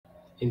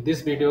In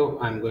this video,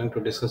 I'm going to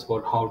discuss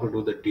about how to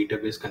do the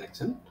database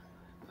connection.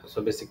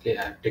 So basically,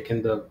 I've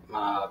taken the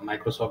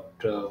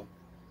Microsoft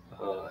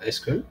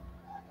SQL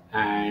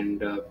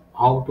and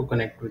how to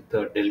connect with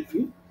the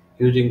Delphi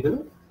using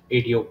the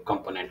ADO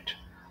component.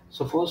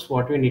 So first,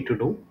 what we need to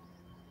do,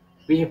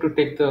 we have to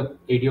take the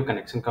ADO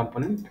connection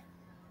component,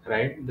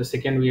 right? The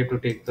second, we have to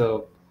take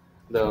the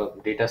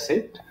data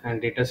set,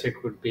 and data set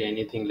could be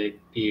anything like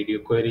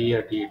TADO query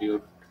or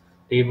TADO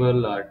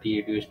table or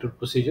TADO stored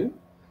procedure,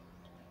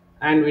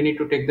 and we need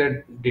to take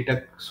the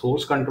data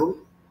source control,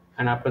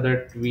 and after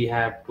that we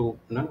have to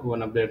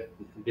one of the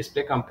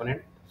display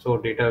component. So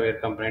data where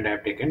component I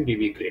have taken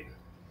db grid.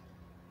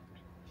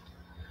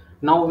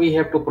 Now we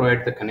have to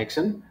provide the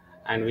connection,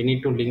 and we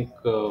need to link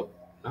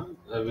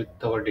with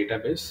our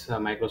database,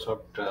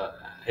 Microsoft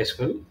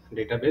SQL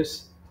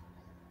database.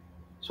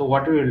 So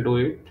what we will do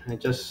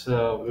it, just we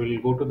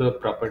will go to the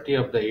property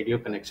of the ADO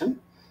connection,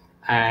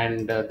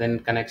 and then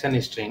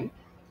connection string,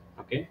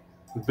 okay,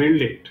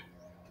 build it.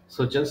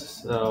 So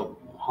just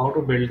how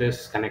to build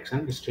this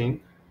connection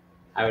string,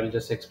 I will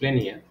just explain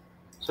here.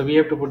 So we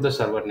have to put the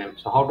server name.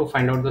 So how to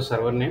find out the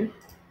server name?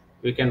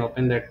 We can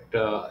open that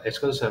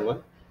SQL server,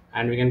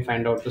 and we can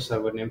find out the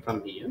server name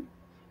from here.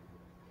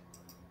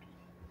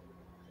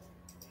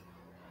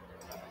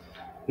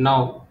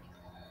 Now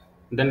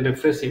then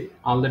refresh it,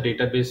 all the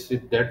database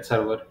with that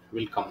server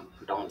will come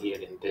down here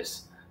in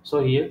this.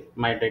 So here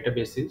my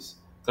database is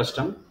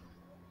custom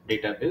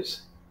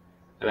database,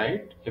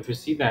 right? If you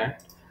see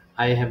that,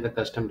 I have the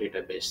custom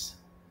database,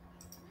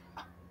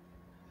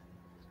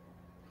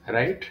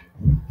 right?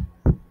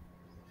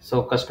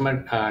 So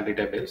customer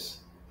database.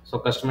 So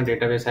customer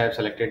database I have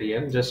selected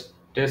here. Just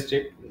test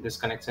it. This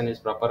connection is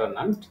proper or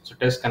not. So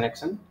test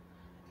connection.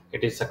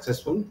 It is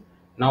successful.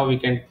 Now we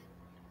can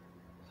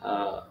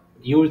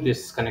use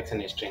this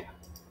connection string.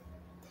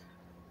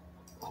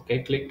 Okay,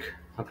 click.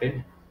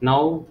 Okay.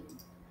 Now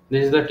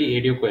this is the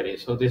TADO query.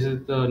 So this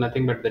is the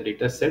nothing but the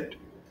data set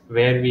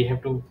where we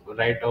have to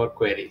write our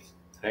queries,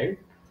 right?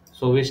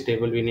 So which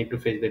table we need to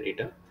fetch the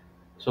data.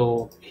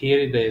 So here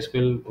is the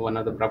SQL, one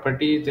of the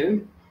properties there.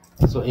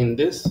 So in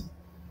this,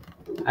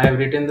 I have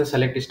written the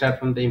select star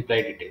from the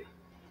implied detail.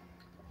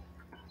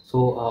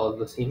 So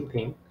the same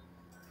thing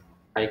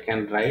I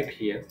can write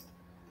here,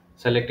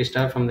 select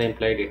star from the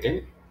implied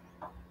detail,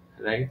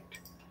 right?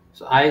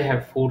 So I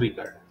have 4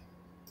 record.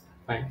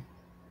 Fine.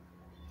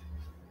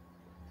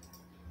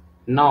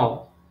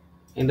 Now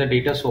in the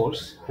data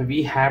source,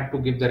 we have to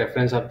give the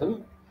reference of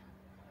the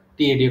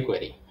TADO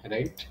query,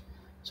 right?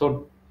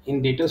 So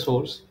in data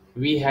source,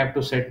 we have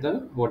to set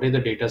the what is the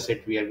data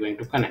set we are going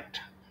to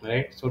connect,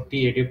 right? So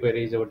TADO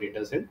query is our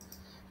data set.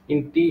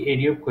 In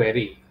TADO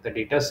query, the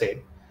data set,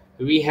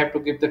 we have to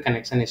give the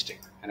connection string,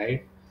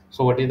 right?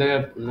 So what is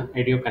the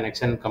ADO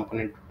connection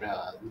component,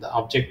 the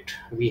object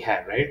we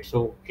have, right?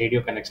 So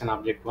ADO connection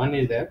object one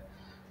is there.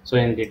 So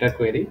in data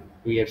query,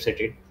 we have set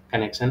it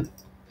connection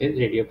is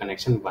ADO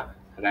connection one,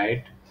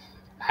 right?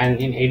 And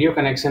in ADO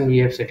connection, we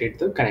have set it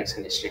the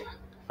connection string.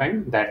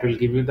 Fine, that will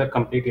give you the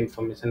complete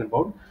information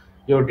about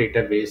your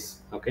database,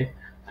 okay,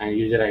 and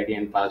user ID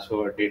and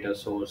password, data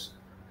source,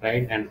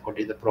 right, and what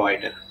is the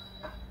provider.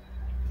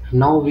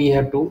 Now we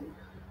have to,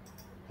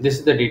 this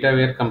is the data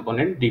where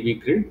component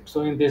db grid.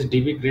 So in this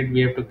db grid,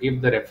 we have to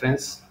give the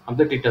reference of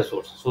the data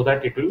source so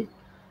that it will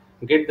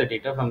get the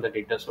data from the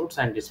data source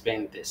and display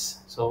in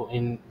this. So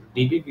in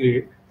db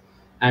grid,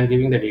 I'm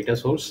giving the data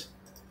source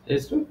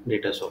is the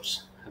data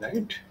source,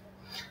 right?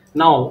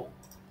 Now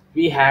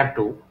we have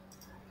to,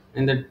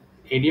 in the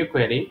ADO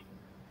query,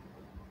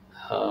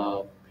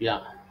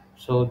 yeah,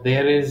 so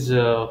there is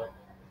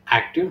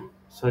active.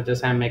 So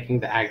just I'm making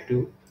the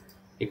active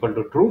equal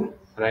to true,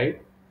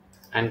 right?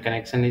 And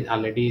connection is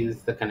already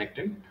is the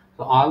connected.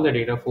 So all the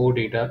data, 4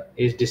 data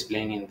is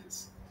displaying in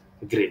this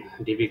grid,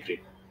 db grid,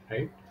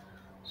 right?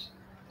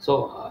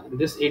 So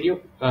this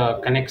ADO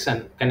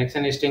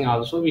connection string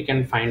also we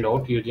can find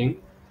out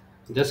using,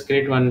 just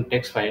create one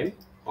text file,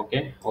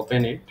 okay,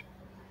 open it,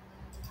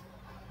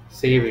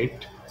 save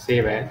it,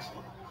 save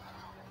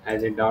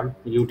as a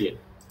dot udl,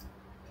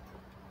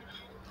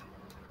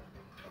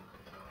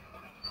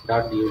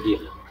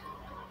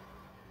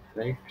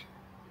 right?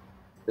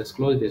 Just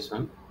close this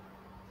one.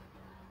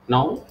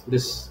 Now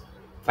this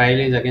file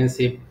is again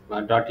save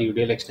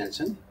 .udl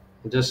extension.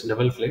 Just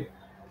double click.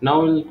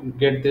 Now we'll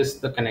get this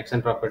the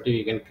connection property.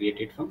 We can create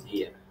it from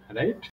here, right?